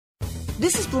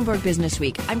This is Bloomberg Business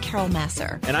Week. I'm Carol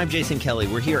Masser. And I'm Jason Kelly.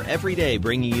 We're here every day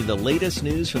bringing you the latest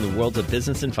news from the worlds of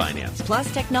business and finance.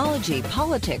 Plus technology,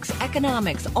 politics,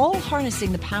 economics, all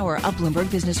harnessing the power of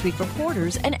Bloomberg Business Week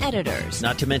reporters and editors.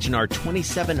 Not to mention our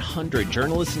 2,700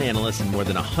 journalists and analysts in more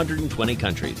than 120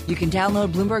 countries. You can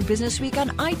download Bloomberg Business Week on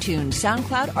iTunes,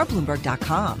 SoundCloud, or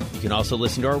Bloomberg.com. You can also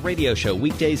listen to our radio show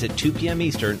weekdays at 2 p.m.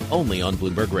 Eastern, only on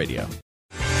Bloomberg Radio.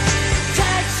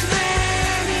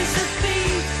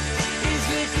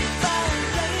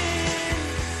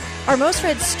 Our most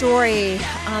read story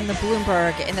on the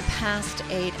Bloomberg in the past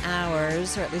 8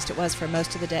 hours, or at least it was for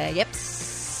most of the day. Yep,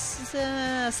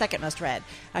 second most read,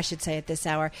 I should say, at this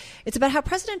hour. It's about how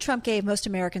President Trump gave most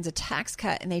Americans a tax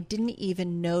cut, and they didn't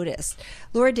even notice.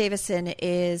 Laura Davison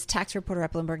is tax reporter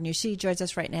at Bloomberg News. She joins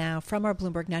us right now from our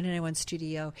Bloomberg 99.1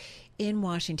 studio in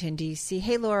Washington, D.C.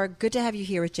 Hey, Laura, good to have you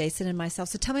here with Jason and myself.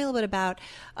 So tell me a little bit about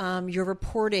your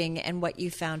reporting and what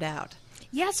you found out.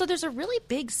 Yeah, so there's a really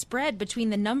big spread between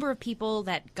the number of people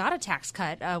that got a tax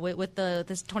cut with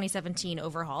this 2017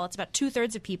 overhaul. It's about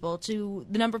 2/3 of people to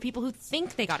the number of people who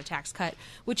think they got a tax cut,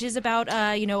 which is about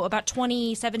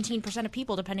 17% of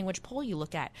people, depending which poll you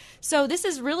look at. So this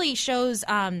really shows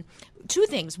two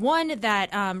things. One, that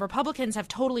Republicans have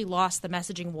totally lost the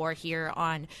messaging war here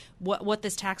on what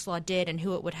this tax law did and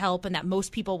who it would help, and that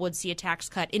most people would see a tax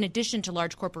cut in addition to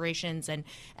large corporations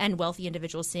and wealthy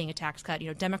individuals seeing a tax cut.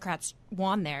 Democrats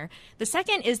won there. The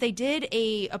second is they did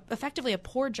effectively a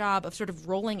poor job of sort of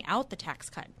rolling out the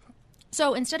tax cut.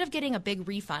 So instead of getting a big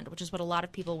refund, which is what a lot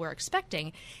of people were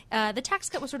expecting, the tax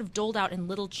cut was sort of doled out in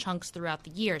little chunks throughout the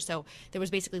year. So there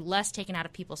was basically less taken out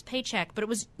of people's paycheck, but it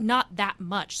was not that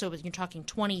much. So you're talking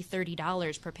 $20,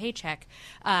 $30 per paycheck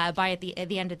at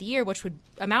the end of the year, which would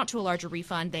amount to a larger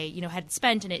refund they had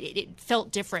spent, and it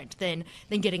felt different than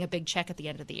getting a big check at the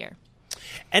end of the year.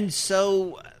 And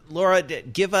so, Laura,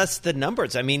 give us the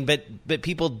numbers. I mean, but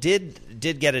people did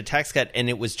get a tax cut, and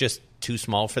it was just too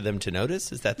small for them to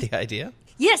notice? Is that the idea?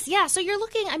 Yes, yeah. So you're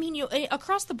looking,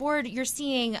 across the board, you're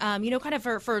seeing, kind of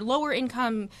for lower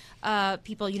income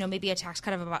people, maybe a tax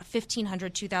cut of about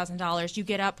 $1,500, $2,000. You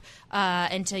get up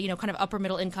into, kind of upper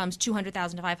middle incomes,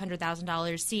 $200,000 to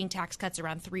 $500,000, seeing tax cuts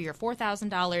around $3,000 or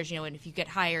 $4,000, and if you get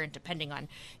higher, and depending on,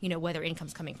 whether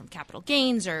income's coming from capital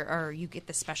gains or you get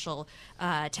the special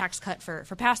tax cut for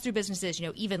pass-through businesses,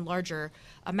 even larger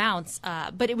amounts.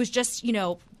 But it was just,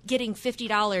 getting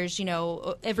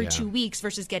 $50, every 2 weeks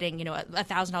versus getting,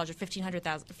 $1,000 or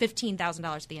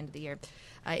 $15,000 at the end of the year.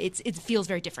 It feels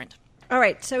very different. All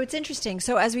right. So it's interesting.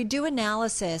 So as we do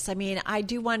analysis, I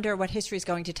do wonder what history is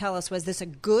going to tell us. Was this a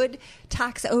good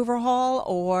tax overhaul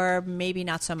or maybe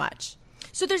not so much?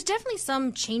 So there's definitely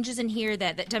some changes in here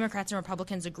that Democrats and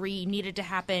Republicans agree needed to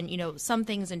happen. Some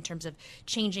things in terms of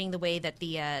changing the way that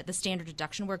the standard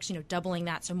deduction works, doubling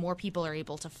that so more people are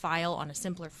able to file on a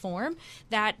simpler form.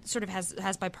 That sort of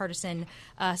has bipartisan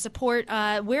support.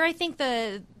 Where I think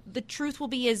the truth will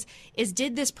be is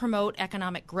did this promote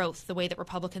economic growth the way that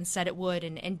Republicans said it would,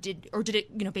 and did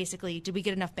it, basically, did we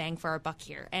get enough bang for our buck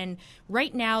here? And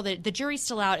right now the jury's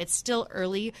still out. It's still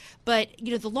early, but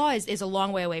the law is a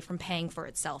long way away from paying for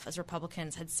itself, as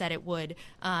Republicans had said it would.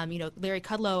 Larry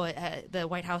Kudlow, the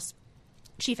White House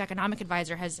chief economic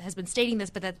advisor, has been stating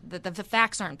this, but the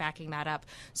facts aren't backing that up.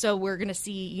 So we're going to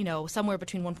see, somewhere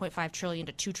between $1.5 trillion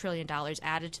to $2 trillion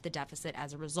added to the deficit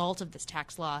as a result of this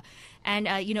tax law. And,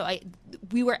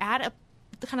 we were at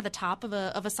kind of the top of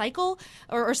a cycle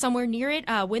or somewhere near it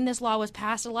when this law was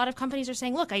passed. A lot of companies are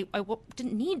saying, look, I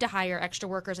didn't need to hire extra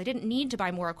workers. I didn't need to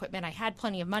buy more equipment. I had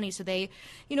plenty of money. So they,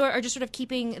 are just sort of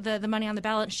keeping the money on the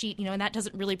balance sheet, and that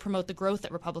doesn't really promote the growth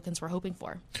that Republicans were hoping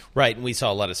for. Right. And we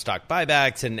saw a lot of stock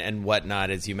buybacks and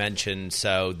whatnot, as you mentioned,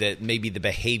 so that maybe the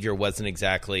behavior wasn't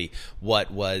exactly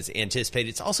what was anticipated.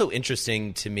 It's also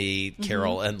interesting to me,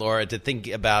 Carol and Laura, to think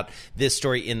about this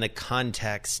story in the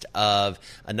context of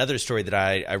another story that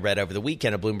I read over the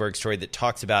weekend, a Bloomberg story that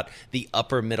talks about the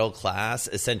upper middle class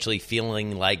essentially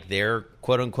feeling like they're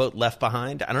quote unquote left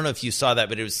behind. I don't know if you saw that,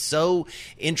 but it was so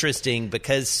interesting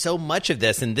because so much of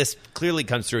this, and this clearly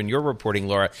comes through in your reporting,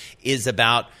 Laura, is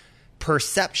about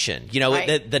perception.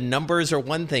 Right. The numbers are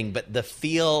one thing, but the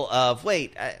feel of,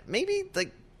 maybe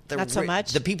not so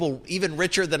much. The people even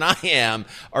richer than I am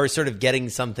are sort of getting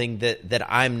something that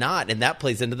I'm not, and that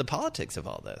plays into the politics of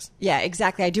all this. Yeah,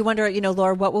 exactly. I do wonder,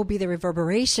 Laura, what will be the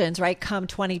reverberations, right, come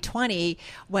 2020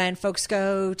 when folks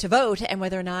go to vote, and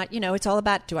whether or not, it's all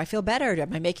about, do I feel better?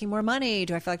 Am I making more money?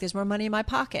 Do I feel like there's more money in my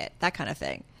pocket? That kind of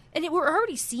thing. And we're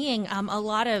already seeing a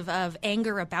lot of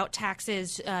anger about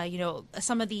taxes.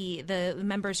 Some of the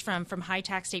members from high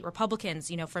tax state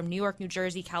Republicans, from New York, New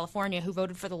Jersey, California, who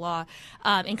voted for the law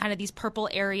in kind of these purple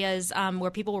areas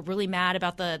where people were really mad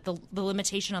about the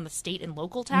limitation on the state and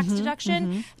local tax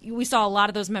deduction. We saw a lot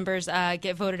of those members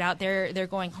get voted out. They're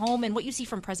going home. And what you see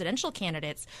from presidential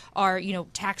candidates are,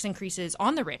 tax increases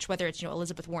on the rich, whether it's,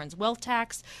 Elizabeth Warren's wealth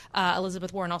tax.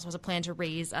 Elizabeth Warren also has a plan to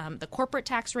raise the corporate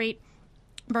tax rate.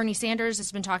 Bernie Sanders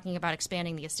has been talking about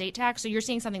expanding the estate tax. So you're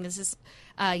seeing something this is,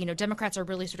 Democrats are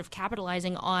really sort of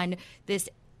capitalizing on this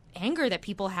anger that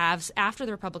people have after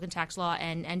the Republican tax law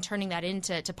and turning that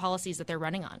into policies that they're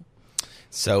running on.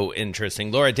 So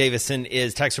interesting. Laura Davison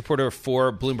is tax reporter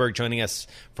for Bloomberg, joining us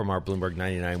from our Bloomberg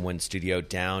 99.1 studio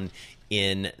down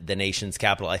in the nation's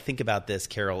capital. I think about this,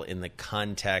 Carol, in the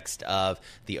context of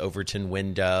the Overton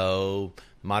window,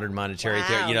 modern monetary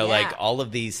theory, like all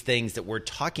of these things that we're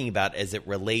talking about as it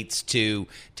relates to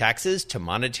taxes, to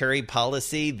monetary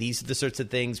policy. These are the sorts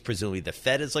of things presumably the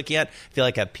Fed is looking at. I feel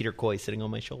like I have Peter Coy sitting on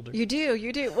my shoulder. You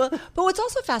do. Well, but what's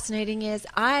also fascinating is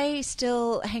I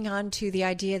still hang on to the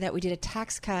idea that we did a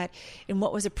tax cut in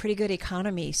what was a pretty good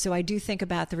economy. So I do think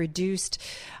about the reduced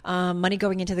money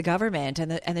going into the government and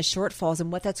the shortfalls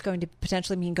and what that's going to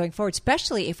potentially mean going forward,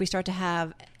 especially if we start to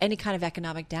have any kind of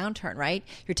economic downturn, right?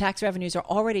 Your tax revenues are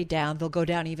already down. They'll go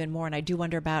down even more. And I do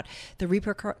wonder about the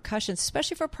repercussions,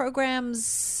 especially for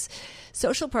programs,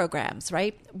 social programs,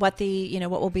 right? What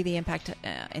will be the impact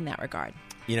in that regard?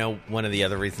 One of the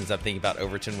other reasons I'm thinking about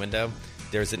Overton window,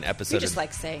 there's an episode of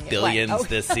like saying Billions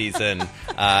this season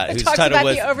whose title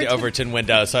was the Overton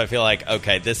window. So I feel like,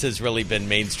 okay, this has really been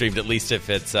mainstreamed, at least if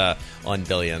it's on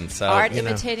Billions. So, art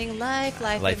imitating life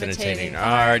imitating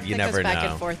art. You never back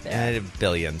know. And forth there.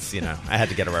 Billions, I had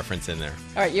to get a reference in there.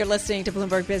 All right, you're listening to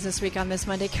Bloomberg Business Week on this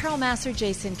Monday. Carol Massar,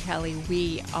 Jason Kelly.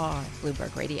 We are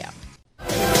Bloomberg Radio.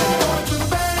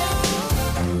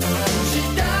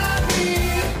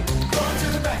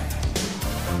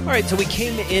 All right, so we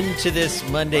came into this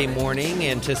Monday morning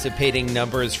anticipating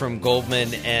numbers from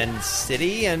Goldman and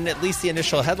Citi, and at least the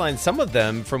initial headlines, some of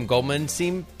them from Goldman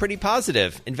seem pretty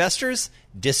positive. Investors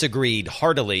disagreed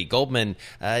heartily. Goldman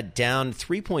down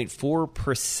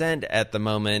 3.4% at the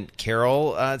moment.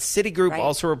 Carol, Citigroup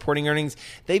also reporting earnings.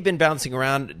 They've been bouncing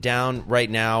around, down right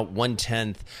now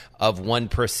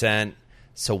 0.1%.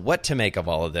 So what to make of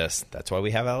all of this? That's why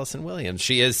we have Allison Williams.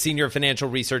 She is Senior Financial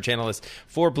Research Analyst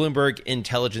for Bloomberg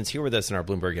Intelligence, here with us in our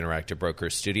Bloomberg Interactive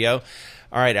Brokers studio.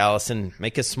 All right, Allison,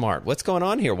 make us smart. What's going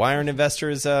on here? Why aren't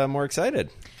investors more excited?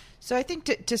 So I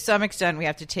think to some extent we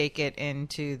have to take it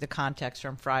into the context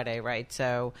from Friday, right?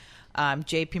 So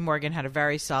J.P. Morgan had a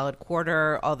very solid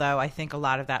quarter, although I think a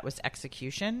lot of that was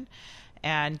execution.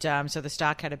 And so the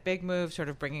stock had a big move, sort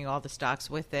of bringing all the stocks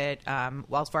with it.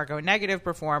 Wells Fargo, a negative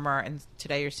performer, and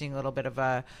today you're seeing a little bit of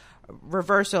a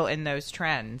reversal in those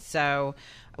trends. So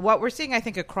what we're seeing, I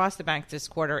think, across the bank this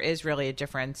quarter is really a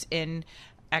difference in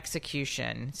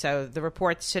execution. So the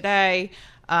reports today,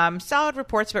 solid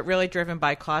reports, but really driven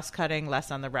by cost cutting, less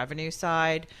on the revenue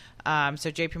side. So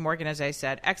JP Morgan, as I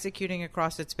said, executing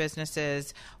across its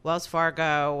businesses. Wells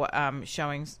Fargo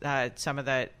showing some of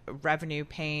the revenue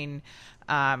pain.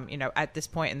 At this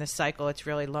point in the cycle, it's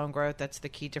really loan growth. That's the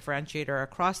key differentiator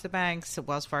across the banks. So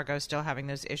Wells Fargo is still having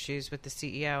those issues with the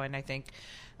CEO. And I think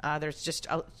there's just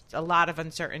a lot of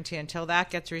uncertainty until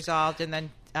that gets resolved. And then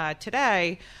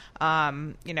today,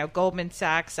 Goldman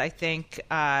Sachs, I think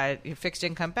fixed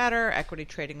income better, equity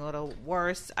trading a little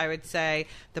worse. I would say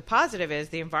the positive is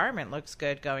the environment looks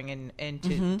good going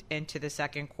into the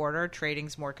second quarter.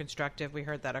 Trading's more constructive. We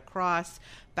heard that across.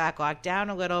 Backlog down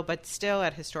a little, but still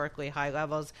at historically high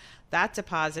levels. That's a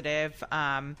positive.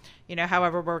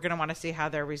 However, we're going to want to see how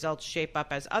their results shape up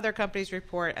as other companies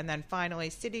report. And then finally,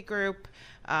 Citigroup,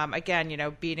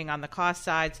 again, beating on the cost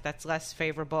side, so that's less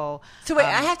favorable. So wait,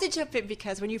 I have to jump in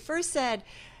because when you first said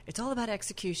it's all about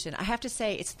execution, I have to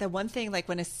say it's the one thing, like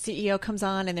when a CEO comes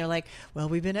on and they're like, well,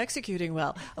 we've been executing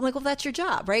well. I'm like, well, that's your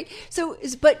job, right? So,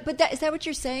 is that what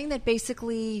you're saying, that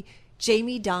basically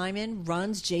Jamie Dimon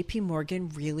runs J.P. Morgan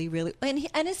really, really,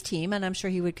 and his team, and I'm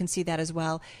sure he would concede that as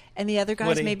well. And the other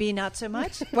guys maybe not so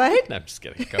much. What? No, I'm just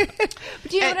kidding. Go ahead. But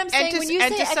do you know what I'm saying? When you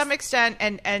say to some extent,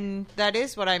 and that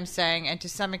is what I'm saying. And to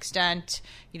some extent,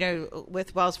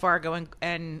 with Wells Fargo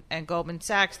and Goldman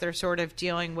Sachs, they're sort of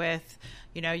dealing with,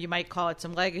 you might call it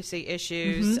some legacy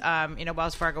issues.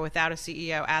 Wells Fargo without a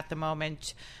CEO at the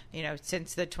moment.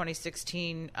 Since the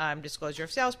 2016 disclosure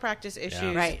of sales practice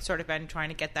issues, it's sort of been trying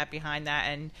to get that behind that.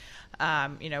 And,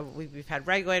 we've had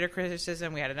regulator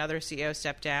criticism. We had another CEO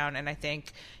step down. And I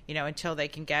think, until they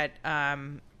can get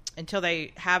until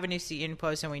they have a new CEO in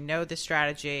post and we know the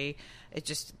strategy,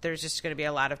 there's just going to be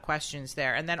a lot of questions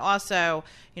there. And then also,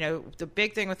 the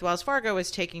big thing with Wells Fargo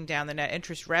is taking down the net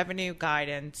interest revenue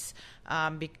guidance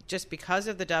just because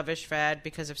of the dovish Fed,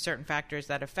 because of certain factors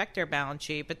that affect their balance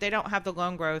sheet. But they don't have the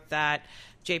loan growth that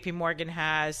JP Morgan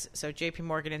has. So JP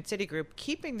Morgan and Citigroup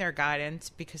keeping their guidance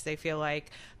because they feel like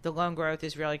the loan growth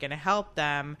is really going to help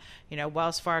them.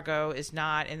 Wells Fargo is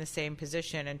not in the same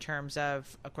position in terms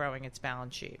of growing its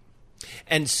balance sheet.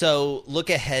 And so look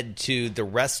ahead to the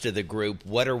rest of the group.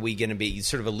 What are we going to be? You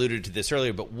sort of alluded to this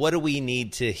earlier, but what do we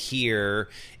need to hear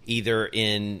either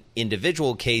in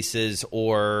individual cases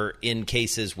or in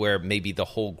cases where maybe the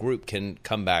whole group can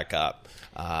come back up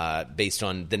based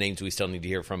on the names we still need to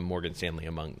hear from, Morgan Stanley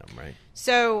among them, right?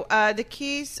 So the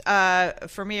keys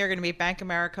for me are going to be Bank of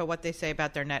America, what they say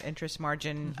about their net interest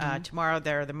margin. Tomorrow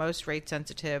they're the most rate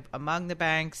sensitive among the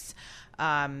banks.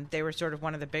 They were sort of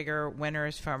one of the bigger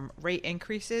winners from rate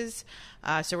increases.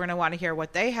 So we're going to want to hear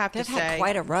what they have to say. They've had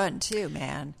quite a run, too,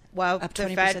 man. Well, up the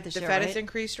 20% Fed this year, has right?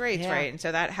 increased rates, Yeah. right? And so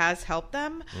that has helped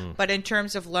them. But in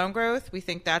terms of loan growth, we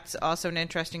think that's also an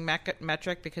interesting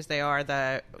metric because they are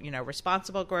the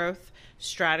responsible growth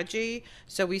strategy.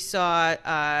 So we saw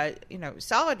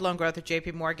solid loan growth at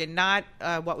JP Morgan, not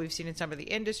what we've seen in some of the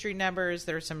industry numbers.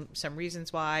 There are some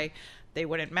reasons why they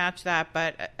wouldn't match that.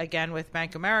 But again, with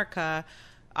Bank of America,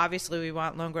 obviously, we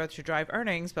want loan growth to drive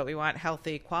earnings, but we want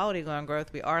healthy, quality loan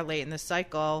growth. We are late in the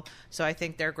cycle, so I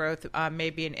think their growth may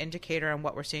be an indicator on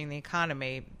what we're seeing in the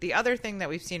economy. The other thing that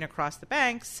we've seen across the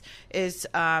banks is,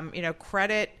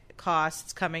 credit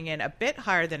costs coming in a bit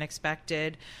higher than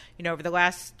expected. Over the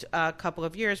last couple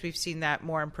of years, we've seen that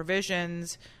more in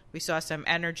provisions. We saw some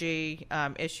energy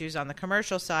issues on the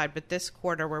commercial side, but this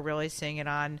quarter we're really seeing it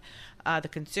on the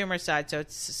consumer side.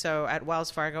 So at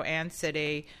Wells Fargo and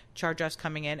Citi, charge-offs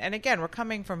coming in. And again, we're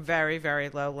coming from very, very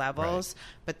low levels,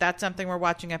 but that's something we're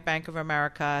watching at Bank of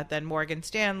America. Then Morgan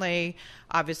Stanley,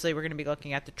 obviously we're going to be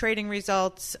looking at the trading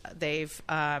results. They've,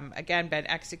 again, been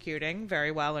executing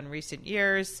very well in recent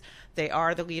years. They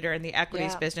are the leader in the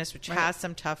equities business, which has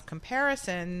some tough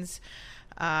comparisons,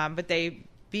 but they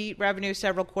beat revenue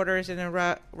several quarters in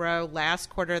a row. Last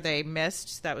quarter they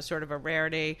missed. That was sort of a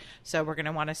rarity. So we're going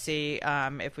to want to see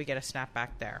if we get a snapback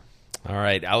there. All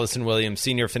right. Allison Williams,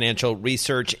 Senior Financial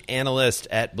Research Analyst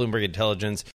at Bloomberg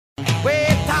Intelligence. We're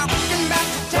talking about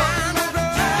the time of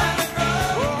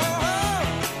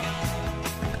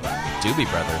Doobie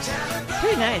Brothers.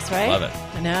 Pretty nice, right? Love it.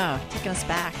 I know. Taking us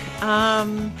back.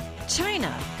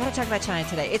 China. Got to talk about China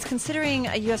today. It's considering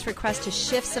a U.S. request to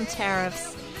shift some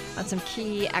tariffs on some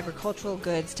key agricultural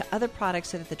goods to other products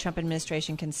so that the Trump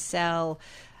administration can sell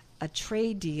a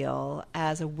trade deal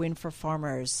as a win for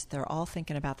farmers. They're all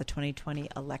thinking about the 2020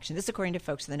 election. This is according to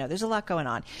folks in the know. There's a lot going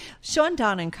on. Sean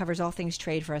Donnan covers all things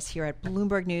trade for us here at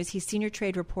Bloomberg News. He's senior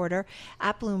trade reporter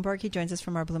at Bloomberg. He joins us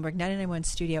from our Bloomberg 99.1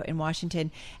 studio in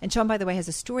Washington. And Sean, by the way, has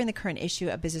a story in the current issue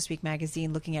of Business Week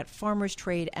magazine looking at farmers'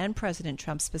 trade and President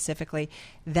Trump specifically.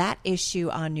 That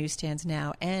issue on newsstands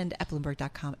now and at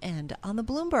Bloomberg.com and on the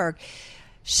Bloomberg.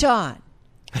 Sean.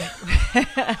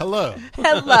 Hello.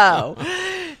 Hello.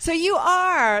 So you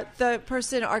are the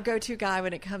person, our go-to guy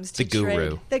when it comes to The guru.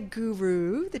 trade. The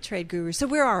guru, the trade guru. So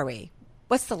where are we?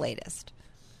 What's the latest?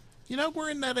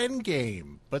 We're in that end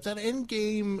game, but that end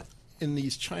game in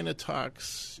these China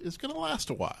talks is going to last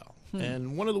a while.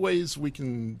 And one of the ways we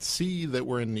can see that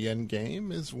we're in the end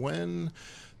game is when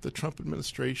the Trump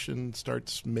administration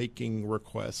starts making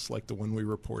requests like the one we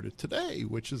reported today,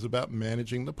 which is about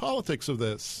managing the politics of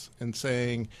this and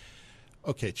saying,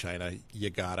 okay, China, you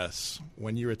got us.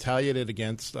 When you retaliated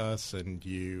against us and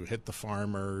you hit the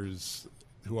farmers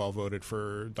who all voted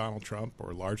for Donald Trump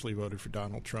or largely voted for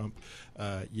Donald Trump,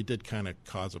 you did kind of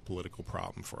cause a political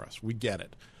problem for us. We get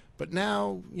it. But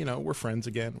now, we're friends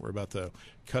again. We're about to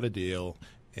cut a deal,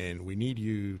 and we need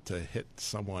you to hit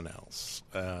someone else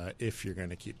if you're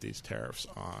going to keep these tariffs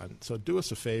on. So do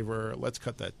us a favor. Let's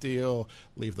cut that deal.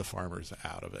 Leave the farmers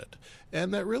out of it.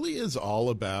 And that really is all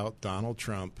about Donald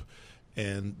Trump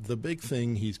and the big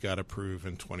thing he's got to prove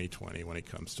in 2020 when it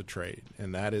comes to trade,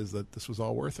 and that is that this was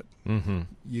all worth it. Mm-hmm.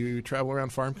 You travel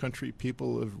around farm country,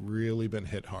 people have really been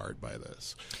hit hard by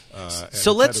this.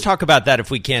 So let's talk about that if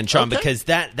we can, Sean, Okay. because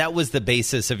that was the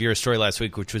basis of your story last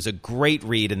week, which was a great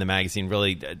read in the magazine.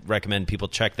 Really recommend people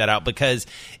check that out because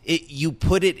you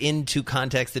put it into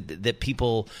context that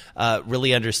people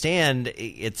really understand.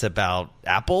 It's about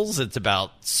apples, it's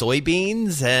about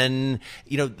soybeans, and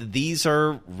these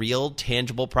are real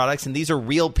tangible products, and these are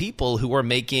real people who are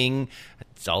making,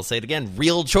 I'll say it again,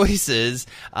 real choices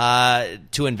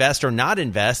to invest or not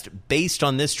invest based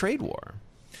on this trade war.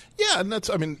 Yeah, and that's,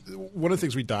 I mean, one of the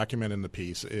things we document in the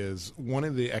piece is one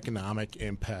of the economic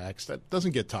impacts that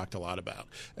doesn't get talked a lot about.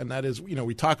 And that is,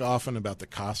 we talk often about the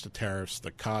cost of tariffs,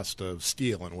 the cost of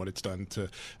steel and what it's done to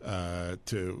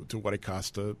what it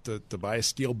costs to buy a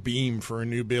steel beam for a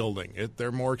new building.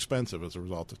 They're more expensive as a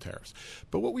result of tariffs.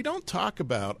 But what we don't talk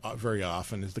about very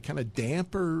often is the kind of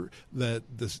damper that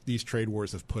these trade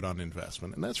wars have put on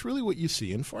investment. And that's really what you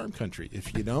see in farm country.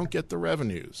 If you don't get the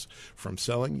revenues from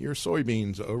selling your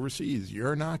soybeans overseas,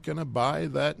 you're not going to buy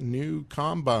that new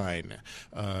combine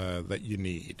that you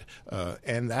need.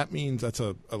 And that means that's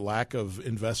a lack of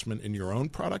investment in your own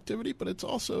productivity, but it's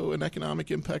also an economic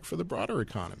impact for the broader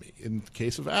economy. In the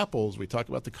case of apples, we talk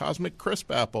about the Cosmic Crisp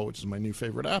apple, which is my new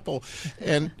favorite apple.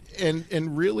 And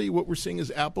really what we're seeing is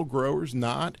apple growers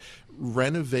not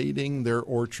renovating their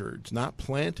orchards, not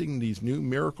planting these new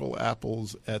miracle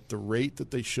apples at the rate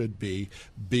that they should be,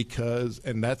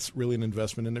 and that's really an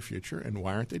investment in the future. And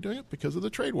why aren't they doing it? Because of the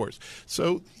trade wars.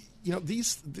 So,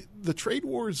 the trade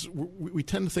wars, we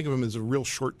tend to think of them as a real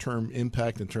short-term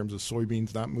impact in terms of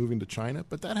soybeans not moving to China,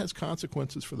 but that has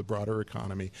consequences for the broader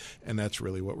economy, and that's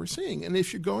really what we're seeing. And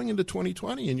if you're going into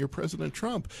 2020 and you're President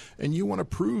Trump and you want to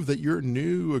prove that your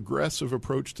new aggressive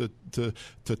approach to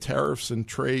tariffs and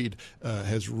trade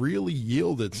has really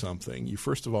yielded something, you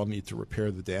first of all need to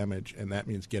repair the damage, and that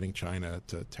means getting China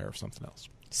to tariff something else.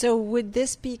 So would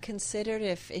this be considered,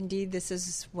 if indeed this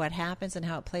is what happens and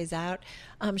how it plays out,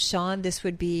 Sean, this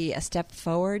would be a step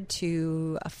forward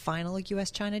to a final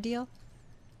U.S.-China deal?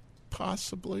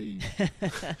 Possibly.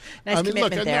 Nice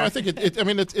commitment there. No, I think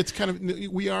it's kind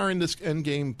of, we are in this end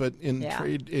game, but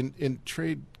in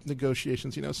trade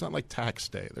negotiations, it's not like tax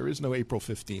day. There is no April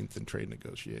 15th in trade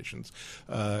negotiations.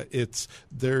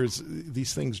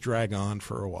 These things drag on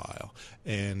for a while,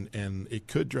 and it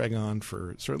could drag on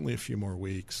for certainly a few more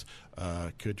weeks.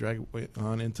 Could drag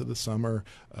on into the summer.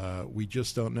 We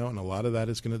just don't know, and a lot of that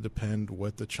is going to depend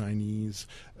what the Chinese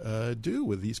do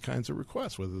with these kinds of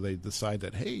requests. Whether they decide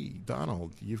that, hey,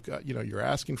 Donald, you're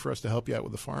asking for us to help you out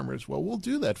with the farmers. Well, we'll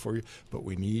do that for you, but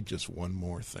we need just one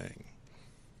more thing.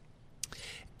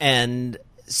 And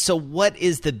so what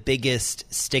is the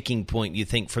biggest sticking point, you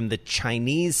think, from the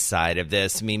Chinese side of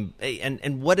this? I mean,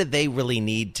 and what do they really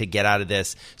need to get out of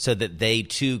this so that they,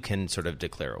 too, can sort of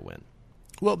declare a win?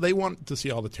 Well, they want to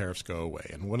see all the tariffs go away.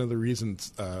 And one of the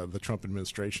reasons the Trump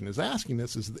administration is asking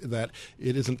this is that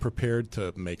it isn't prepared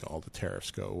to make all the tariffs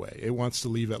go away. It wants to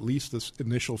leave at least this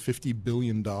initial $50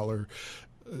 billion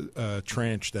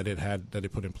tranche that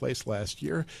it put in place last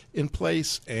year in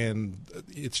place, and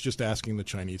it's just asking the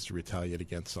Chinese to retaliate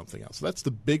against something else. So that's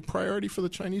the big priority for the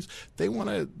Chinese. They want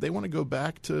to go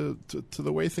back to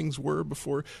the way things were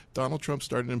before Donald Trump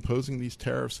started imposing these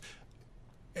tariffs.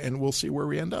 And we'll see where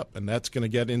we end up. And that's going to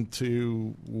get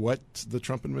into what the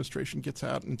Trump administration gets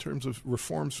out in terms of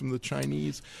reforms from the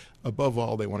Chinese. Above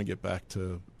all, they want to get back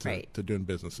to doing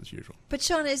business as usual. But,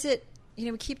 Sean, is it, we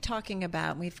keep talking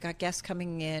about, and we've got guests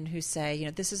coming in who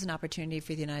say, this is an opportunity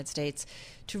for the United States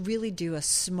to really do a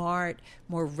smart,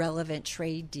 more relevant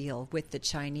trade deal with the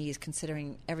Chinese,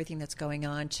 considering everything that's going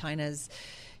on. China's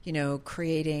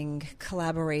creating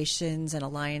collaborations and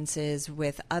alliances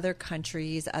with other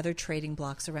countries, other trading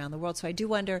blocs around the world. So I do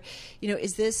wonder,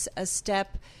 is this a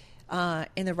step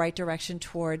in the right direction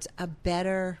towards a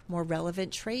better, more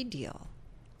relevant trade deal?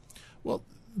 Well,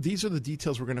 these are the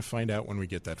details we're going to find out when we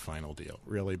get that final deal,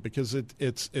 really, because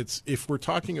it's if we're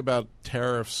talking about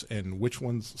tariffs and which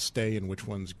ones stay and which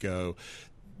ones go,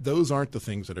 those aren't the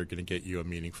things that are going to get you a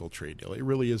meaningful trade deal. It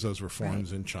really is those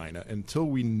reforms in China. Until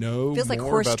we know feels more like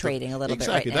horse about trading a little bit right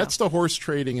exactly. now. That's the horse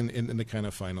trading in the kind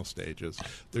of final stages.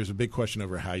 There's a big question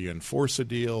over how you enforce a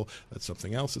deal. That's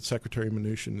something else that Secretary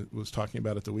Mnuchin was talking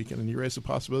about at the weekend. And you raised the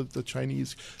possibility that the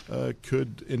Chinese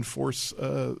could enforce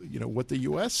what the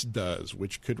U.S. does,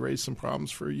 which could raise some problems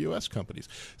for U.S. companies.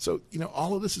 So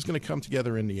all of this is going to come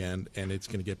together in the end, and it's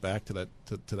going to get back to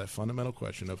that fundamental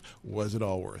question of, was it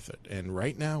all worth it? And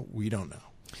right now, we don't know.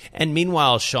 And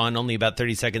meanwhile, Sean, only about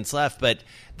 30 seconds left, but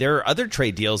there are other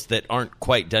trade deals that aren't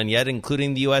quite done yet,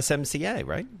 including the USMCA,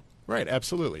 right? Right,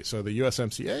 absolutely. So the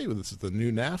USMCA, this is the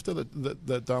new NAFTA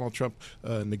that Donald Trump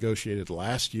negotiated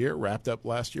last year, wrapped up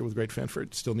last year with great fanfare.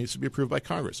 It still needs to be approved by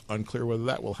Congress. Unclear whether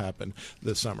that will happen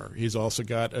this summer. He's also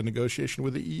got a negotiation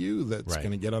with the EU that's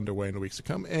going to get underway in the weeks to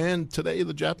come. And today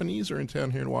the Japanese are in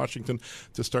town here in Washington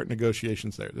to start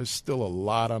negotiations there. There's still a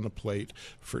lot on the plate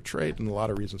for trade and a lot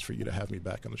of reasons for you to have me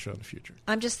back on the show in the future.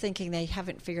 I'm just thinking they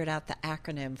haven't figured out the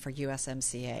acronym for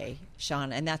USMCA,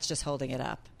 Sean, and that's just holding it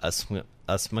up.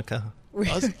 USMCA?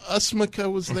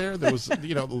 Usmaka was there. There was,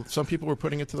 some people were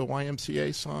putting it to the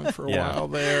YMCA song for a while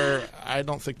there. I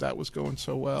don't think that was going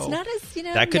so well. It's not as,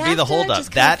 that could be the NAFTA holdup.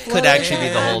 just kind of That could actually be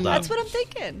the floated. holdup. That's what I'm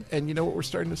thinking. And you know what we're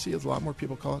starting to see is a lot more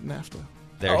people call it NAFTA.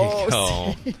 There you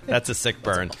go. That's a sick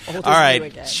burn. whole All different right,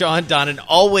 view again. Sean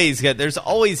Donnan, there's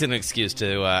always an excuse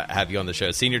to have you on the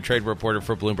show. Senior trade reporter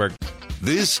for Bloomberg.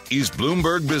 This is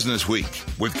Bloomberg Business Week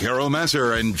with Carol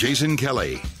Masser and Jason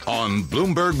Kelly on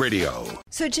Bloomberg Radio.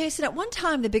 So, Jason, at one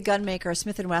time, the big gun maker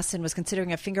Smith & Wesson was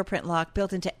considering a fingerprint lock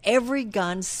built into every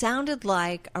gun. Sounded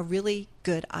like a really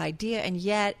good idea, and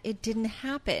yet it didn't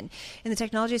happen. In the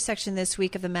technology section this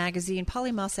week of the magazine,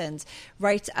 Polly Mussens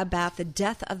writes about the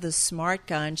death of the smart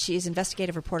gun. She is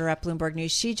investigative reporter at Bloomberg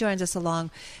News. She joins us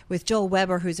along with Joel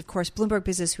Weber, who's, of course, Bloomberg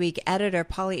Business Week editor.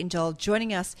 Polly and Joel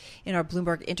joining us in our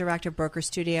Bloomberg Interactive Broker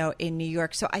studio in New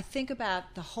York. So I think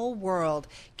about the whole world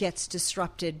gets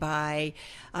disrupted by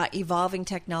evolving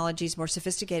technologies, more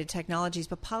sophisticated technologies.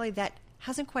 But, Polly, that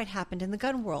hasn't quite happened in the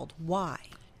gun world. Why?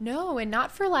 No, and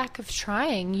not for lack of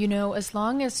trying. As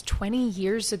long as 20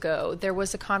 years ago, there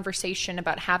was a conversation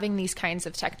about having these kinds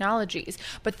of technologies,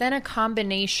 but then a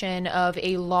combination of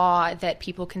a law that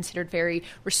people considered very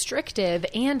restrictive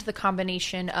and the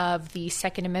combination of the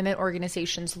Second Amendment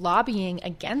organizations lobbying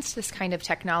against this kind of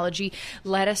technology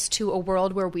led us to a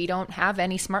world where we don't have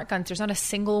any smart guns. There's not a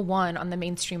single one on the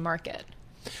mainstream market.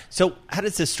 So how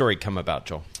does this story come about,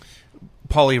 Joel?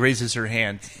 Polly raises her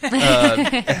hand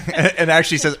and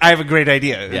actually says, I have a great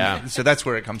idea. Yeah. So that's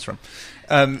where it comes from.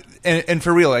 And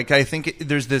for real, I think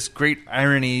there's this great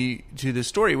irony to this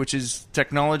story, which is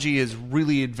technology has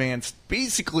really advanced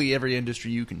basically every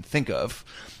industry you can think of.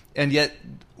 And yet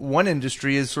one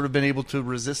industry has sort of been able to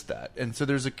resist that. And so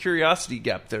there's a curiosity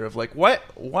gap there of like, what?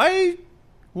 Why?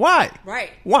 Right.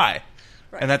 Why?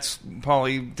 Right. And that's,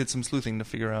 Polly did some sleuthing to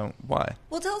figure out why.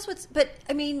 Well, tell us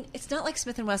it's not like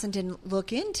Smith & Wesson didn't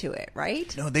look into it,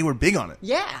 right? No, they were big on it.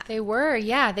 Yeah. They were,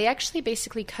 yeah. They actually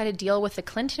basically cut a deal with the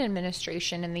Clinton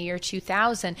administration in the year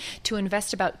 2000 to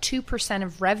invest about 2%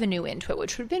 of revenue into it,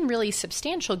 which would have been really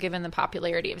substantial given the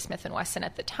popularity of Smith & Wesson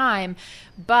at the time.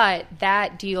 But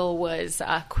that deal was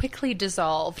quickly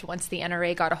dissolved once the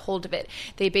NRA got a hold of it.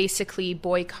 They basically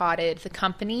boycotted the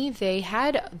company. They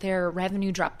had their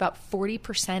revenue drop about 40%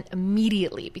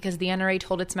 immediately because the NRA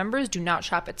told its members, do not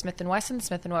shop at Smith & Wesson.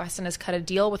 Smith & Wesson has cut a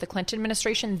deal with the Clinton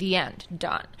administration. The end.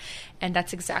 Done. And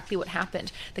that's exactly what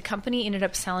happened. The company ended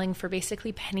up selling for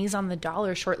basically pennies on the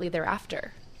dollar shortly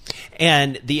thereafter.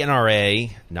 And the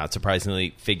NRA, not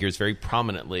surprisingly, figures very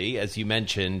prominently, as you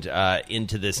mentioned,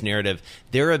 into this narrative.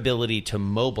 Their ability to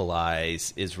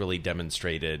mobilize is really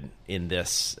demonstrated in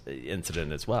this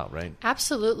incident as well, right?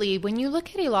 Absolutely. When you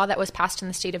look at a law that was passed in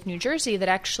the state of New Jersey that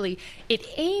actually, it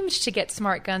aimed to get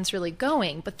smart guns really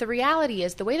going. But the reality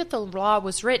is the way that the law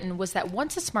was written was that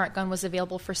once a smart gun was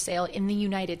available for sale in the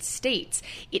United States,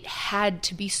 it had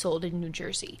to be sold in New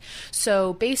Jersey.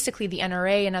 So basically the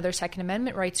NRA and other Second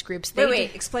Amendment rights groups,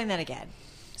 Wait, explain that again.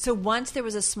 So once there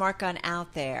was a smart gun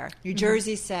out there, New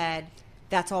Jersey said,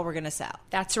 that's all we're going to sell.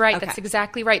 That's right. Okay. That's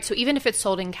exactly right. So even if it's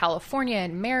sold in California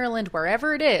and Maryland,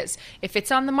 wherever it is, if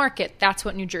it's on the market, that's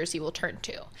what New Jersey will turn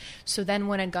to. So then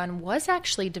when a gun was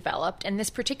actually developed, and this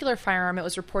particular firearm, it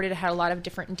was reported it had a lot of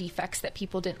different defects that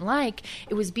people didn't like,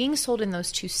 it was being sold in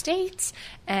those two states,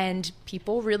 and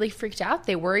people really freaked out.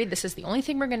 They worried this is the only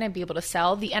thing we're going to be able to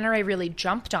sell. The NRA really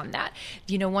jumped on that.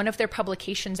 One of their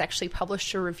publications actually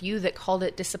published a review that called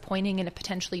it disappointing and a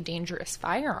potentially dangerous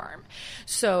firearm.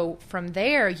 So from there,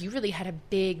 you really had a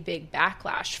big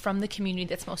backlash from the community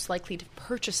that's most likely to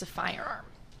purchase a firearm.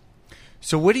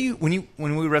 So what do you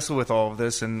when we wrestle with all of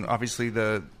this, and obviously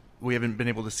we haven't been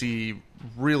able to see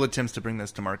real attempts to bring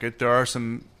this to market. There are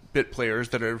some bit players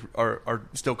that are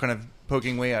still kind of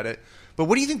poking away at it. But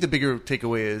what do you think the bigger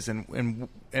takeaway is,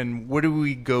 and where do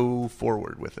we go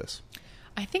forward with this?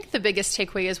 I think the biggest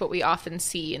takeaway is what we often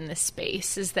see in this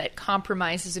space is that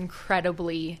compromise is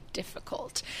incredibly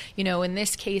difficult. In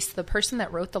this case, the person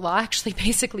that wrote the law actually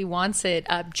basically wants it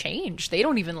changed. They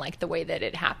don't even like the way that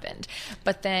it happened.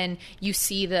 But then you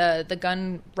see the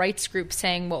gun rights group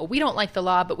saying, well, we don't like the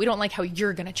law, but we don't like how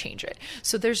you're going to change it.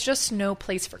 So there's just no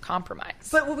place for compromise.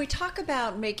 But when we talk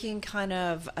about making kind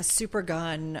of a super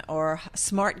gun or a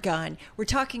smart gun, we're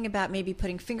talking about maybe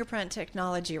putting fingerprint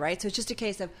technology, right? So it's just a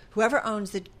case of whoever owns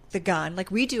the gun,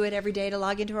 like we do it every day to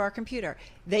log into our computer.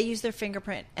 They use their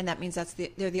fingerprint, and that means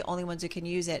they're the only ones who can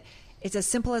use it. It's as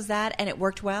simple as that, and it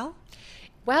worked well?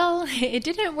 Well, it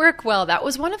didn't work well. That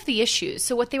was one of the issues.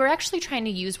 So what they were actually trying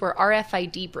to use were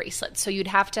RFID bracelets. So you'd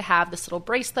have to have this little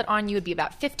bracelet on you. It would be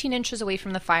about 15 inches away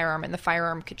from the firearm, and the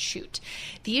firearm could shoot.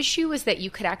 The issue was that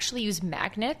you could actually use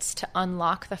magnets to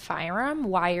unlock the firearm.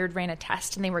 Wired ran a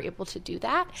test, and they were able to do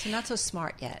that. So not so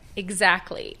smart yet.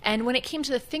 Exactly. And when it came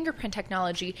to the fingerprint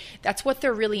technology, that's what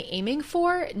they're really aiming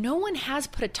for. No one has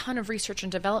put a ton of research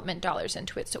and development dollars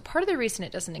into it. So part of the reason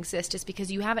it doesn't exist is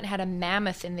because you haven't had a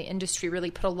mammoth in the industry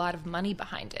really put a lot of money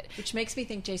behind it. Which makes me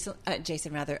think,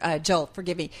 Joel,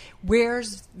 forgive me,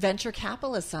 where's venture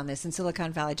capitalists on this in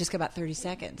Silicon Valley? Just about 30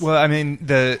 seconds. Well, I mean,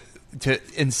 to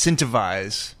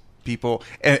incentivize people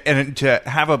and to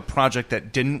have a project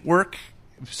that didn't work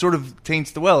sort of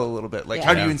taints the well a little bit. Like,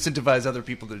 how do you incentivize other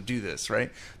people to do this,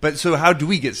 right? But so how do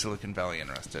we get Silicon Valley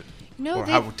interested? No, or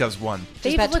how does one?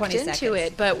 They've about looked 20 into seconds.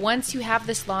 it, but once you have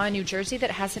this law in New Jersey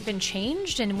that hasn't been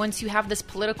changed, and once you have this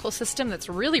political system that's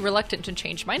really reluctant to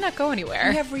change, might not go anywhere.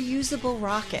 We have reusable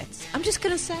rockets. I'm just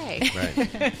going to say.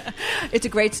 Right. It's a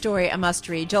great story, a must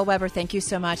read. Joel Weber, thank you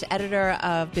so much. Editor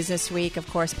of Business Week, of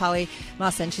course. Polly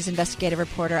Mawson, she's investigative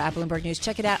reporter at Bloomberg News.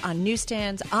 Check it out on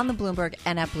newsstands, on the Bloomberg,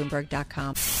 and at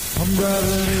Bloomberg.com. I'm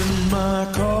driving in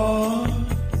my car.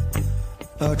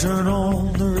 I turn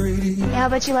on the radio. How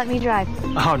about you let me drive?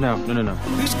 Oh, no.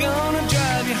 Who's gonna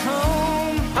drive you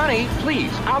home? Honey,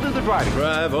 please, I'll do the driving.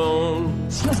 Drive on.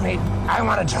 Excuse me, I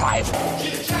want to drive.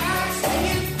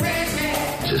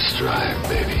 Just drive,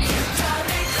 baby.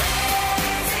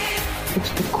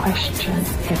 It's the question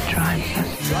that drives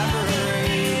us.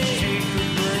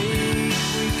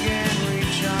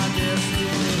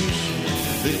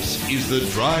 This is the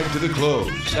Drive to the Close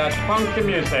That funky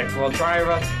music will drive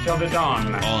us till the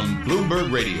dawn. on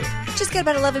Bloomberg Radio. Just got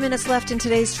about 11 minutes left in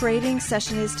today's trading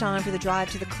session. It is time for the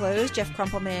drive to the close. Jeff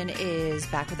Krumpelman is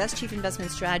back with us, Chief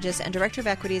Investment Strategist and Director of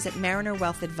Equities at Mariner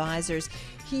Wealth Advisors.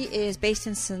 He is based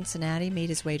in Cincinnati, made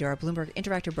his way to our Bloomberg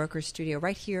Interactive Brokers studio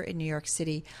right here in New York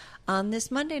City on this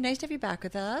Monday. Nice to have you back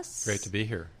with us. Great to be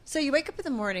here. So you wake up in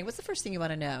the morning. What's the first thing you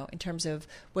want to know in terms of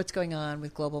what's going on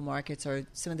with global markets or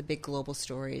some of the big global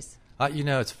stories?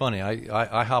 It's funny.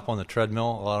 I hop on the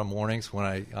treadmill a lot of mornings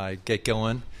when I get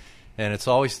going, and it's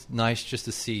always nice just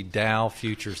to see Dow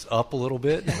futures up a little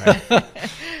bit. Right.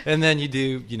 And then you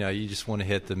just want to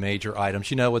hit the major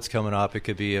items. You know what's coming up. It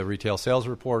could be a retail sales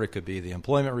report. It could be the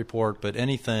employment report. But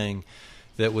anything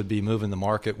that would be moving the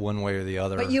market one way or the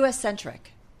other. But U.S.-centric.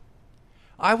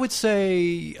 I would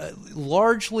say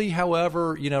largely,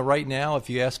 however, right now, if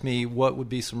you ask me what would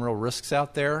be some real risks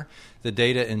out there, the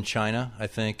data in China, I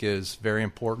think, is very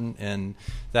important, and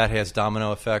that has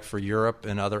domino effect for Europe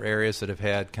and other areas that have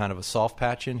had kind of a soft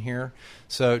patch in here.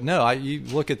 So, you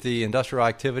look at the industrial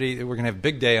activity, we're going to have a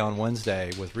big day on Wednesday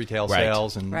with retail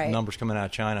sales and numbers coming out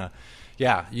of China.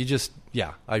 Yeah,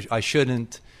 I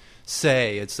shouldn't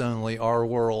say it's only our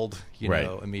world,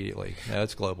 immediately. No,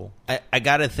 it's global. I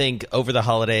got to think over the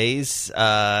holidays,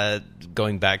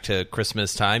 going back to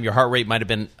Christmas time, your heart rate might have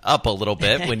been up a little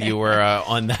bit when you were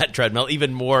on that treadmill,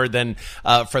 even more than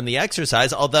from the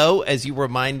exercise. Although, as you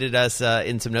reminded us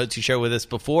in some notes you shared with us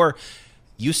before,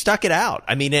 you stuck it out.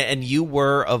 I mean, and you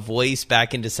were a voice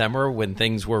back in December when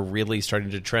things were really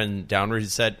starting to trend downward. You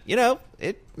said,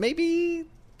 maybe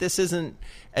this isn't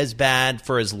as bad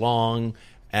for as long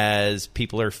as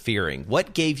people are fearing.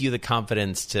 What gave you the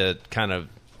confidence to kind of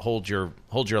hold your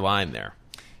line there?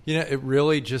 It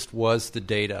really just was the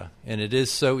data, and it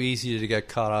is so easy to get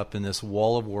caught up in this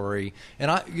wall of worry. And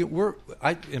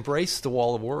I embrace the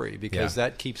wall of worry because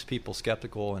that keeps people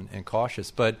skeptical and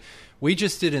cautious. But we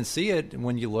just didn't see it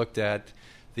when you looked at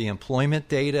the employment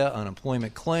data,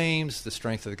 unemployment claims, the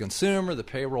strength of the consumer, the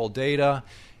payroll data,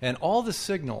 and all the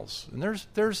signals. And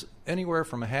there's anywhere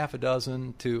from a half a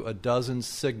dozen to a dozen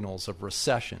signals of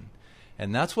recession.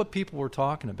 And that's what people were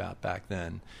talking about back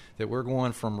then, that we're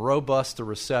going from robust to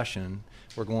recession.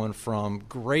 We're going from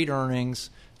great earnings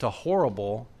to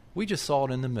horrible. We just saw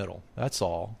it in the middle. That's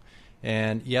all.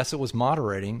 And yes, it was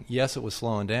moderating. Yes, it was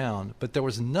slowing down. But there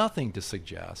was nothing to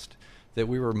suggest that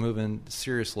we were moving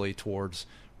seriously towards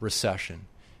recession.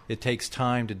 It takes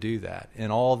time to do that.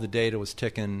 And all the data was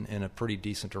ticking in a pretty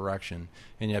decent direction.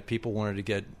 And yet people wanted to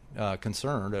get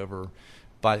concerned over,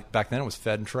 back then it was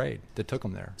Fed and trade that took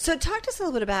them there. So talk to us a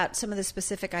little bit about some of the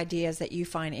specific ideas that you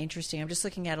find interesting. I'm just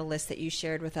looking at a list that you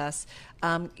shared with us.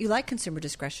 You like consumer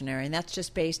discretionary, and that's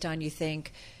just based on you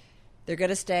think they're going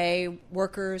to stay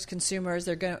workers, consumers,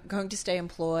 they're going to stay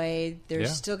employed. They're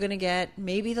still going to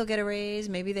maybe they'll get a raise,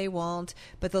 maybe they won't,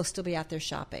 but they'll still be out there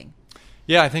shopping.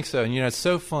 Yeah, I think so. And, it's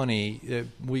so funny.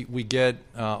 We get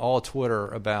all Twitter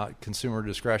about consumer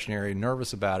discretionary,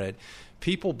 nervous about it.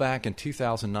 People back in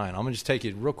 2009, I'm going to just take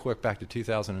you real quick back to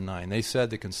 2009. They said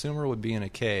the consumer would be in a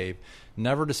cave,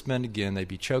 never to spend again. They'd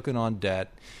be choking on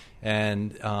debt,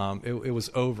 and it was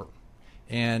over.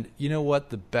 And you know what?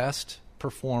 The best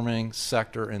performing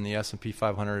sector in the S&P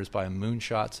 500 is by a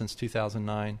moonshot since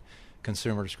 2009.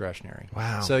 Consumer discretionary.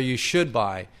 Wow. So you should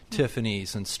buy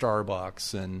Tiffany's and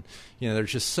Starbucks, and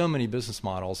there's just so many business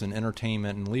models in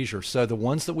entertainment and leisure. So the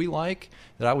ones that we like,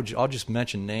 I'll just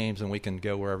mention names and we can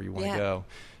go wherever you want to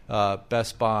go.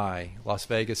 Best Buy, Las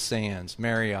Vegas Sands,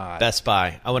 Marriott. Best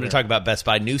Buy. I want to talk about Best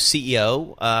Buy. New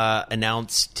CEO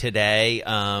announced today.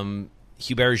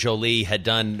 Hubert Joly had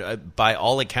done, by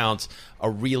all accounts, a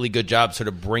really good job sort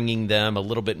of bringing them a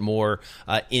little bit more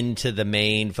into the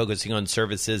main, focusing on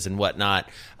services and whatnot.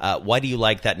 Why do you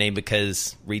like that name?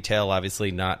 Because retail, obviously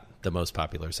not the most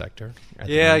popular sector.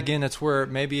 Yeah, again, it's where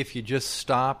maybe if you just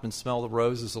stop and smell the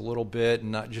roses a little bit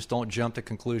and just don't jump to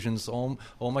conclusions, oh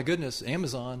my goodness,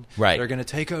 Amazon, right. They're going to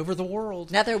take over the world.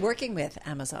 Now they're working with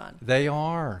Amazon. They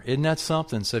are. Isn't that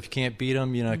something? So if you can't beat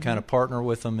them, kind of partner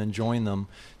with them and join them.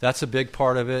 That's a big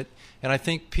part of it. And I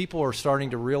think people are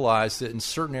starting to realize that in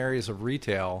certain areas of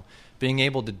retail, being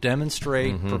able to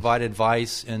demonstrate, provide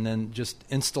advice, and then just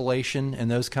installation and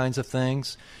those kinds of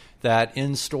things, that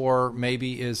in-store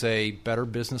maybe is a better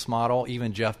business model.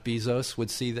 Even Jeff Bezos would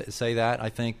say that, I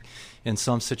think, in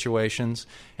some situations.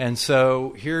 And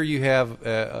so here you have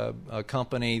a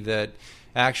company that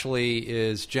actually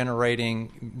is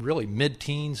generating really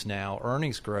mid-teens now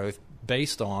earnings growth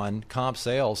based on comp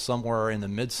sales somewhere in the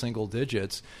mid-single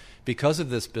digits because of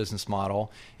this business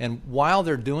model. And while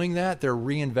they're doing that, they're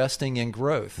reinvesting in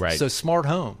growth. Right. So Smart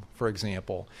Home, for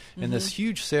example, and this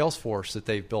huge sales force that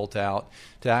they've built out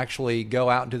to actually go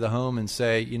out into the home and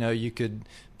say, you could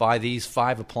buy these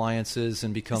 5 appliances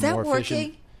and become more efficient.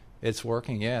 Working? It's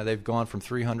working, yeah. They've gone from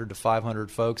 300 to 500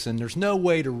 folks, and there's no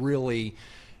way to really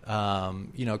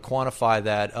quantify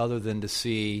that other than to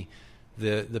see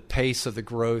the pace of the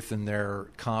growth in their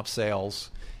comp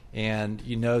sales. And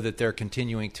that they're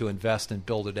continuing to invest and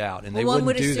build it out, and they wouldn't do that. One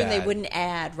would assume they wouldn't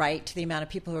add, right, to the amount of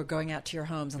people who are going out to your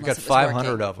homes unless We've got it was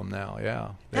 500 working. of them now.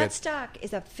 Yeah, That stock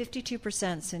is up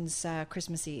 52% since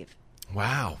Christmas Eve.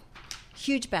 Wow,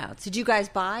 huge bounce. Did you guys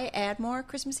add more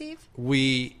Christmas Eve?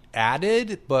 We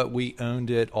added, but we owned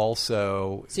it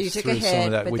also. So you took through a hit, some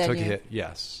of that. but we then took a hit.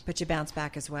 Yes, but you bounced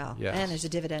back as well. Yes. And there's a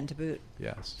dividend to boot.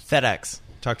 Yes. FedEx.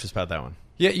 Talk to us about that one.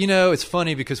 Yeah, it's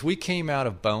funny because we came out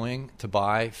of Boeing to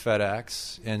buy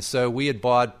FedEx, and so we had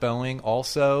bought Boeing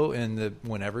also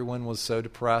when everyone was so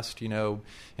depressed, and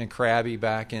crabby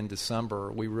back in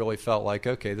December. We really felt like,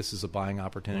 okay, this is a buying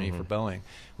opportunity for Boeing.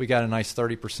 We got a nice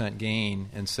 30% gain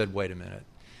and said, wait a minute.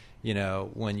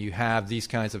 When you have these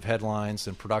kinds of headlines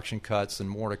and production cuts and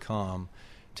more to come,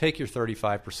 take your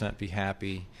 35%, be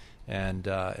happy, and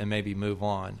maybe move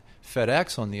on.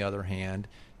 FedEx, on the other hand,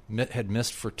 had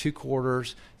missed for 2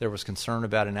 quarters. There was concern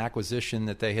about an acquisition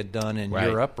that they had done in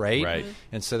Europe, right? Right.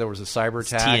 And so there was a cyber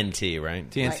attack. TNT, right?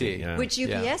 TNT. Right. Yeah. Which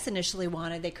UPS initially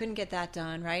wanted. They couldn't get that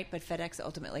done, right? But FedEx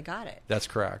ultimately got it. That's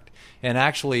correct. And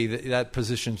actually, that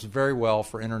positions very well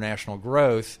for international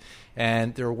growth,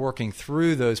 and they're working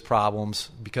through those problems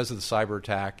because of the cyber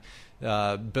attack.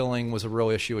 Billing was a real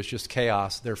issue. It's just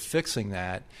chaos. They're fixing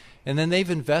that. And then they've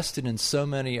invested in so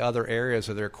many other areas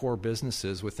of their core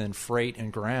businesses within freight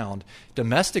and ground.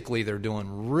 Domestically, they're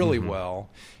doing really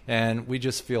well, and we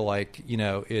just feel like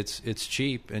it's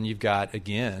cheap. And you've got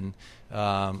again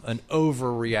an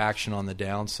overreaction on the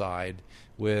downside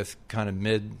with kind of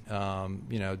mid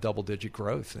double-digit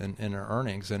growth in our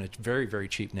earnings, and it's very, very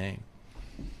cheap name.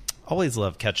 Always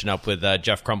love catching up with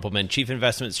Jeff Krumpelman, Chief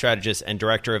Investment Strategist and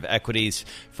Director of Equities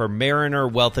for Mariner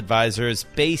Wealth Advisors,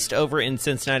 based over in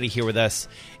Cincinnati, here with us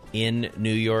in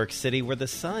New York City, where the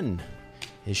sun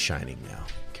is shining now.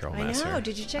 Carol Massar. I know.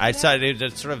 Did you check I it saw out?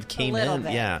 it sort of came in.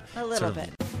 Bit. Yeah. A little bit.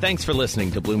 Thanks for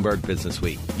listening to Bloomberg Business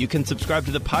Week. You can subscribe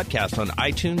to the podcast on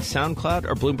iTunes, SoundCloud,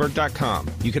 or Bloomberg.com.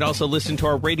 You can also listen to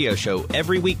our radio show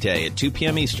every weekday at 2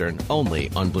 p.m. Eastern, only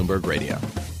on Bloomberg Radio.